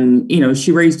 And,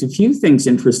 she raised a few things,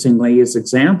 interestingly, as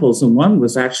examples. And one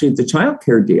was actually the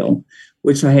childcare deal,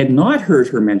 which I had not heard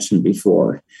her mention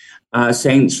before,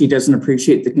 saying she doesn't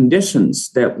appreciate the conditions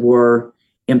that were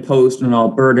imposed on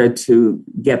Alberta to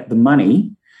get the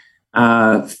money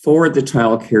for the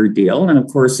childcare deal. And of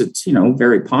course, it's,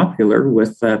 very popular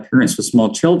with parents with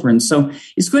small children. So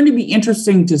it's going to be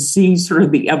interesting to see sort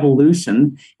of the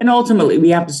evolution. And ultimately, we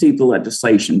have to see the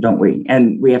legislation, don't we?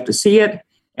 And we have to see it,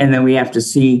 and then we have to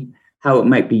see how it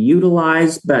might be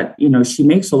utilized. But, she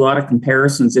makes a lot of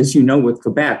comparisons, as you know, with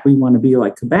Quebec. We want to be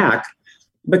like Quebec,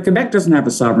 but Quebec doesn't have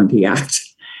a Sovereignty Act.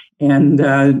 And,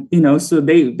 so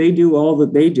they do all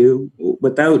that they do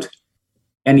without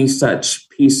any such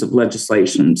piece of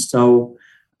legislation. So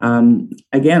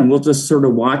again, we'll just sort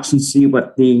of watch and see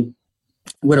what it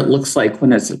looks like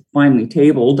when it's finally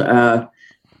tabled,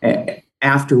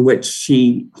 after which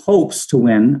she hopes to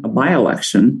win a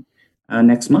by-election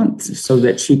next month so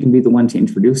that she can be the one to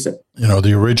introduce it.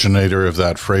 The originator of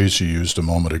that phrase you used a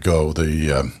moment ago,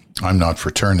 the I'm not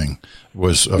for turning,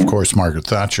 was, of course, Margaret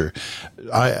Thatcher.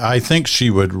 I think she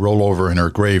would roll over in her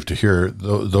grave to hear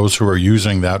those who are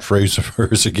using that phrase of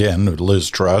hers again, Liz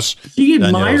Truss. She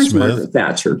admires Margaret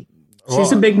Thatcher.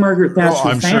 She's a big Margaret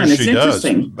Thatcher fan. Sure it's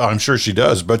interesting. I'm sure she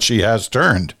does, but she has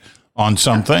turned on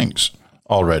some things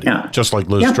already, just like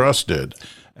Liz Truss did.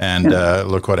 And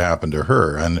look what happened to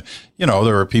her. And,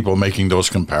 there are people making those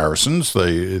comparisons.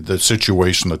 The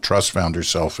situation that Truss found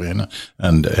herself in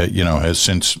and, has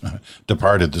since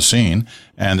departed the scene.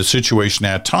 And the situation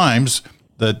at times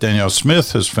that Danielle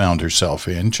Smith has found herself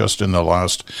in just in the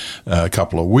last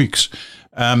couple of weeks.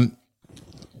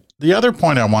 The other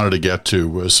point I wanted to get to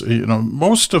was,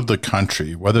 most of the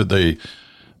country, whether they,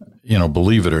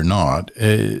 believe it or not,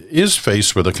 is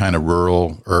faced with a kind of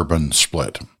rural-urban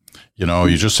split.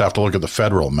 You just have to look at the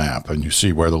federal map and you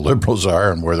see where the Liberals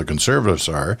are and where the Conservatives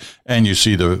are, and you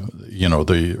see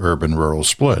the urban-rural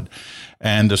split.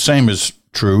 And the same is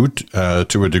true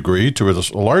to a degree, to a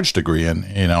large degree in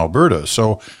Alberta.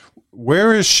 So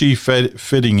where is she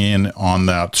fitting in on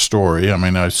that story? I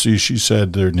mean, I see she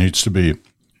said there needs to be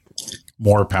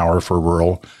more power for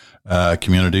rural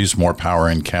communities, more power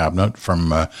in cabinet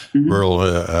from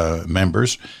rural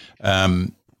members.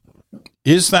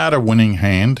 Is that a winning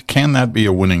hand? Can that be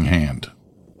a winning hand?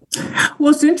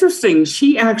 Well, it's interesting.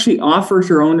 She actually offered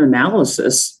her own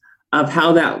analysis of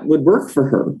how that would work for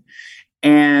her.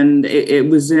 And it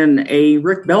was in a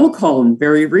Rick Bell column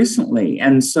very recently.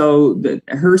 And so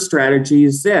her strategy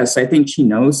is this. I think she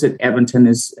knows that Edmonton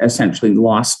is essentially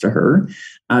lost to her.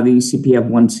 The UCP have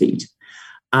one seat.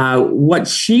 What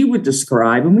she would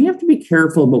describe, and we have to be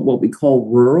careful about what we call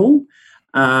rural,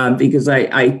 because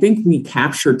I think we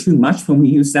capture too much when we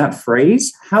use that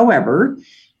phrase. However,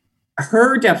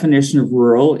 her definition of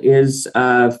rural is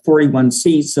 41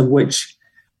 seats, of which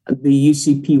the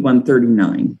UCP won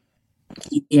 39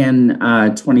 in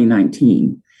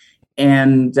 2019.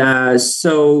 And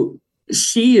so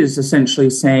she is essentially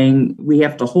saying we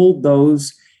have to hold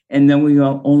those, and then we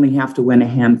only have to win a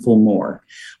handful more.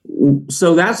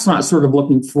 So that's not sort of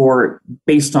looking for,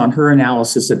 based on her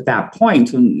analysis at that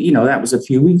point, and that was a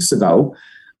few weeks ago,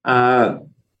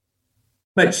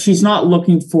 but she's not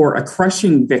looking for a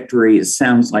crushing victory, it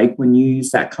sounds like, when you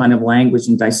use that kind of language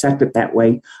and dissect it that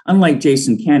way, unlike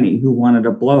Jason Kenney, who wanted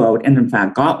a blowout and in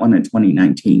fact got one in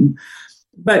 2019.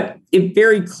 But it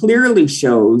very clearly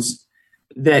shows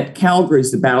that Calgary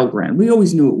is the battleground. We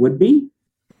always knew it would be.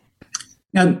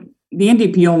 Now, the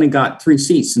NDP only got 3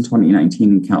 seats in 2019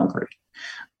 in Calgary.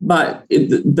 But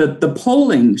the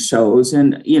polling shows,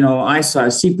 and I saw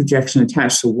a seat projection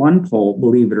attached to one poll,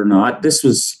 believe it or not. This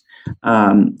was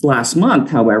last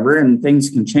month, however, and things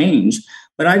can change.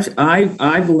 But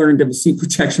I've learned of a seat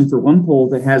projection for one poll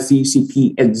that has the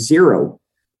UCP at 0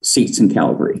 seats in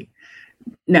Calgary.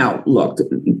 Now, look,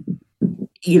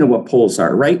 you know what polls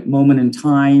are, right? Moment in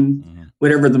time,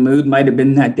 whatever the mood might have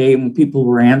been that day when people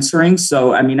were answering.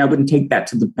 So, I wouldn't take that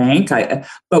to the bank.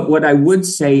 But what I would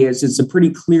say is it's a pretty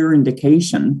clear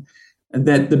indication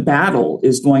that the battle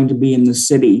is going to be in the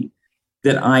city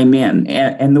that I'm in.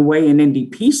 And the way an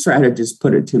NDP strategist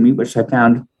put it to me, which I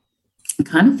found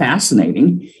kind of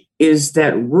fascinating, is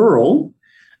that rural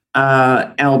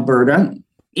Alberta,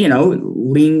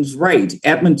 leans right.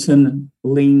 Edmonton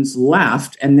leans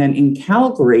left. And then in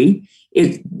Calgary,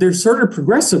 there's sort of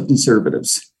progressive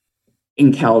conservatives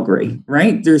in Calgary,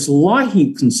 right? There's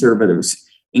Lougheed conservatives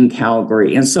in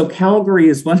Calgary. And so Calgary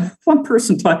is one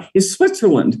person thought is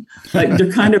Switzerland. Like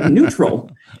they're kind of neutral.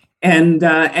 And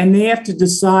they have to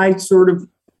decide sort of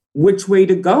which way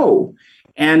to go.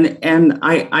 And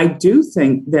I do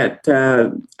think that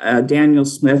Danielle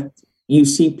Smith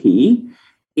UCP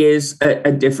is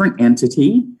a different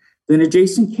entity than a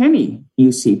Jason Kenney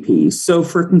UCP. So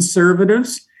for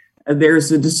conservatives,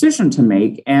 there's a decision to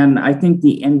make. And I think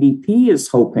the NDP is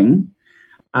hoping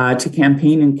to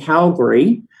campaign in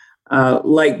Calgary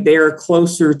like they're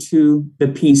closer to the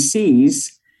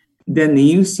PCs than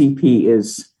the UCP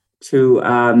is to,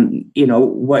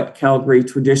 what Calgary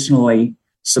traditionally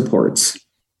supports.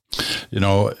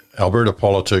 Alberta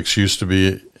politics used to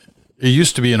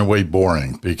be in a way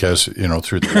boring because,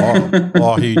 through the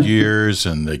Lougheed years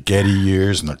and the Getty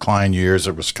years and the Klein years,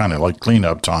 it was kind of like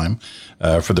cleanup time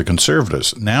for the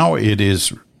Conservatives. Now it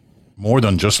is more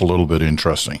than just a little bit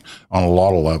interesting on a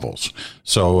lot of levels.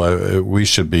 So we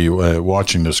should be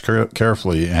watching this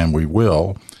carefully, and we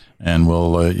will, and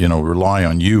we'll, rely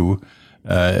on you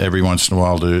every once in a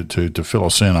while to fill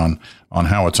us in on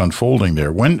how it's unfolding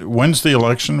there. When's the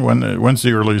election? When's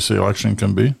the earliest the election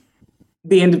can be?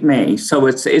 The end of May. So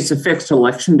it's a fixed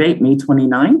election date, May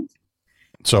 29th.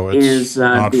 So it's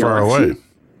not far away.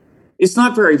 It's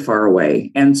not very far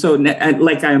away. And so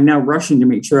like I'm now rushing to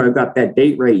make sure I've got that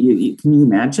date right. Can you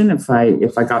imagine if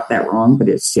I got that wrong? But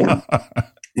it's, I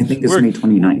think it's May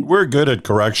 29th. We're good at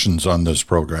corrections on this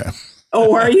program.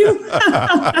 Oh, are you?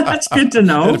 That's good to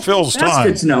know. It fills time. That's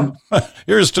good to know.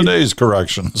 Here's today's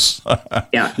corrections.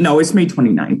 Yeah, no, it's May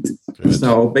 29th. Good.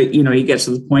 So, but you get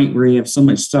to the point where you have so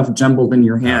much stuff jumbled in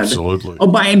your head. Absolutely. Oh,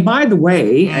 by the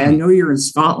way, I know you're in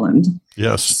Scotland.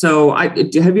 Yes. So, have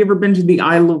you ever been to the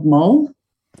Isle of Mull?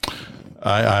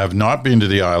 I have not been to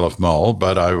the Isle of Mull,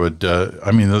 but I would.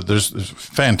 There's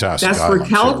fantastic. That's where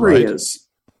Calgary here, right? is.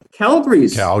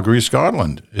 Calgary,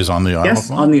 Scotland, is on the Isle of Mull. Yes,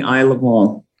 on the Isle of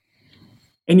Mull.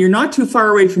 And you're not too far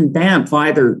away from Banff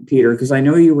either, Peter, because I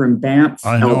know you were in Banff.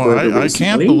 I know. I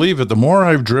can't believe it. The more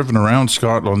I've driven around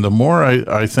Scotland, the more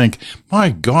I think, my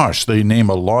gosh, they name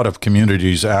a lot of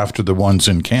communities after the ones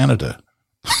in Canada.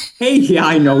 Hey, yeah,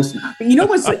 I know. You know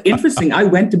what's interesting? I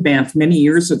went to Banff many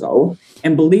years ago,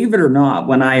 and believe it or not,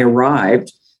 when I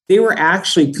arrived, they were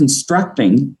actually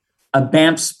constructing a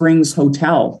Banff Springs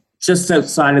hotel just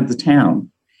outside of the town.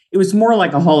 It was more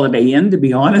like a Holiday Inn, to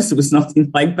be honest. It was nothing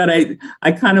like, but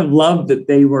I kind of loved that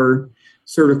they were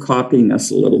sort of copying us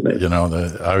a little bit.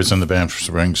 I was in the Banff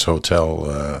Springs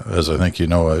Hotel, as I think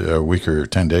a week or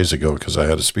 10 days ago, because I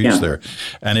had a speech there.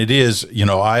 And it is,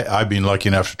 I've been lucky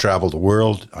enough to travel the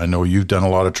world. I know you've done a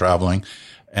lot of traveling.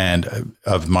 And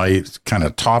of my kind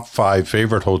of top 5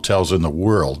 favorite hotels in the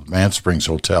world, Banff Springs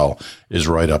Hotel is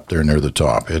right up there near the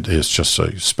top. It is just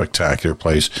a spectacular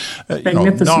place.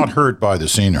 Not hurt by the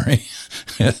scenery.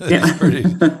 It's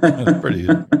pretty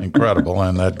incredible.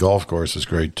 And that golf course is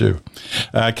great too.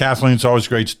 Kathleen, it's always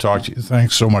great to talk to you.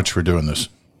 Thanks so much for doing this.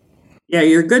 Yeah,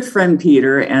 you're a good friend,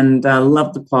 Peter, and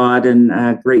love the pod,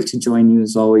 and great to join you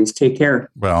as always. Take care.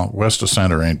 Well, west of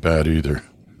center ain't bad either.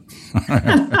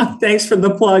 Thanks for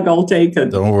the plug. I'll take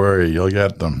it. Don't worry, you'll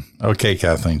get them. Okay,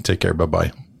 Kathleen, take care.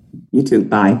 Bye-bye. You too.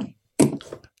 Bye.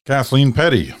 Kathleen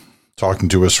Petty talking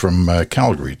to us from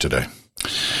Calgary today.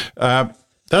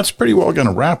 That's pretty well going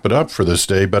to wrap it up for this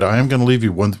day, but I am going to leave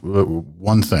you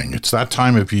one thing. It's that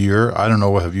time of year. I don't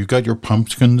know, have you got your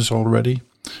pumpkins already?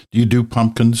 Do you do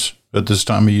pumpkins at this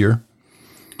time of year?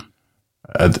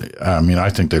 I mean, I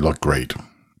think they look great.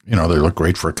 You know, they look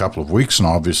great for a couple of weeks, and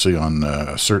obviously on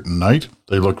a certain night,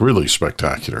 they look really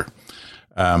spectacular.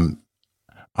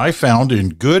 I found in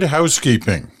Good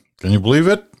Housekeeping, can you believe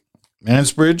it?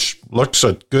 Mansbridge looks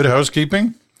at Good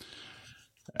Housekeeping,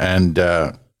 and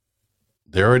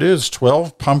there it is,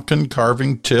 12 pumpkin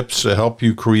carving tips to help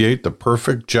you create the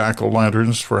perfect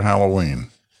jack-o'-lanterns for Halloween.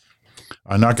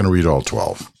 I'm not going to read all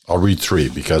 12. I'll read 3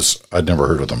 because I'd never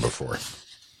heard of them before.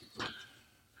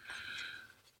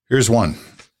 Here's one.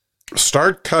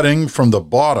 Start cutting from the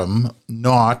bottom,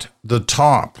 not the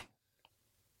top.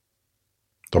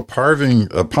 The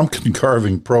pumpkin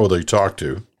carving pro they talked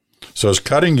to says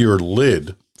cutting your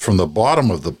lid from the bottom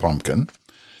of the pumpkin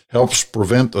helps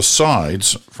prevent the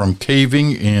sides from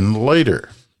caving in later.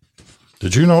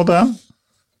 Did you know that?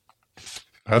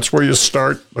 That's where you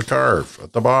start the carve,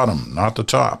 at the bottom, not the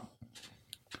top.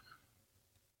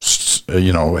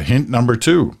 Hint number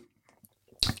 2.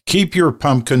 Keep your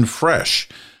pumpkin fresh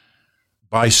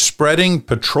by spreading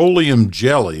petroleum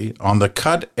jelly on the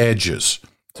cut edges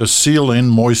to seal in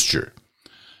moisture.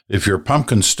 If your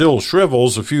pumpkin still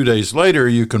shrivels a few days later,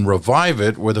 you can revive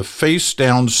it with a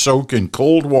face-down soak in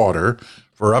cold water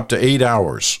for up to 8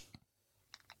 hours.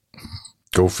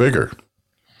 Go figure.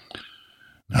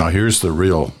 Now, here's the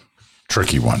real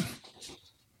tricky one.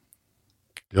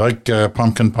 Do you like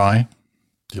pumpkin pie?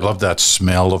 Do you love that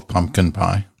smell of pumpkin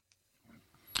pie?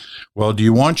 Well, do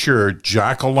you want your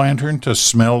jack-o'-lantern to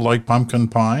smell like pumpkin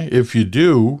pie? If you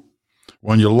do,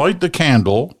 when you light the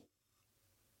candle,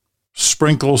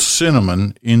 sprinkle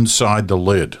cinnamon inside the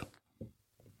lid,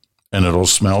 and it'll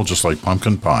smell just like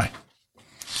pumpkin pie.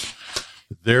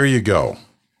 There you go.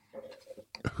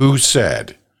 Who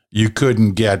said you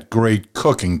couldn't get great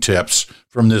cooking tips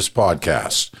from this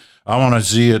podcast? I want to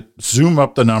see it. Zoom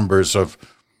up the numbers of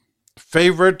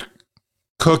favorite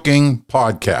cooking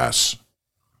podcasts.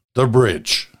 The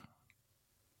Bridge.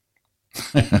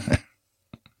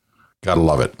 Gotta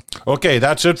love it. Okay,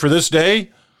 that's it for this day.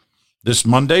 This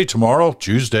Monday, tomorrow,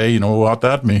 Tuesday, you know what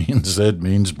that means. It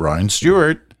means Brian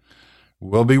Stewart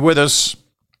will be with us.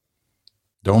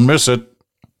 Don't miss it.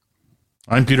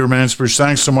 I'm Peter Mansbridge.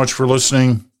 Thanks so much for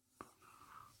listening.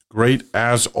 Great,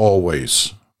 as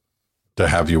always, to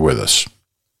have you with us.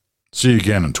 See you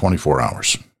again in 24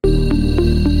 hours.